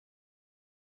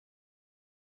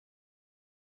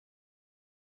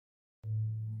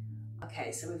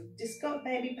Okay, so we've just got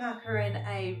baby Parker in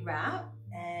a wrap,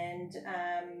 and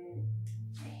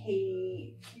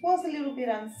he was a little bit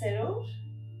unsettled,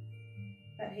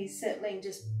 but he's settling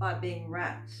just by being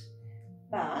wrapped.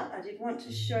 But I did want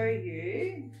to show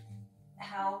you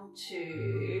how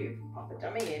to pop a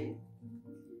dummy in,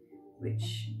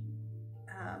 which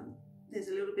there's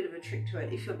a little bit of a trick to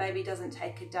it. If your baby doesn't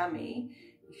take a dummy,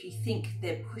 if you think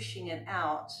they're pushing it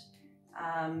out,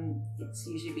 it's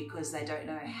usually because they don't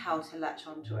know how to latch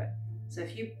onto it. So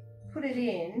if you put it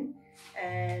in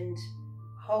and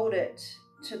hold it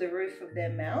to the roof of their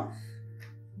mouth,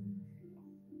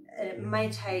 and it may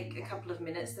take a couple of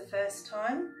minutes the first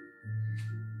time,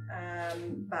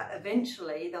 but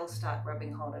eventually they'll start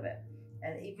grabbing hold of it.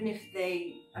 And even if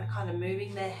they are kind of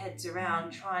moving their heads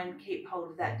around, try and keep hold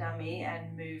of that dummy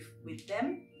and move with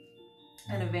them.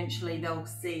 And eventually they'll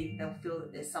feel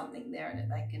that there's something there and that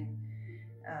they can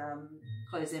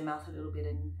close their mouth a little bit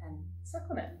and suck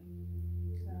on it.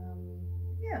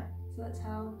 Yeah, so that's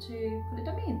how to put a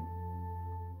dummy in.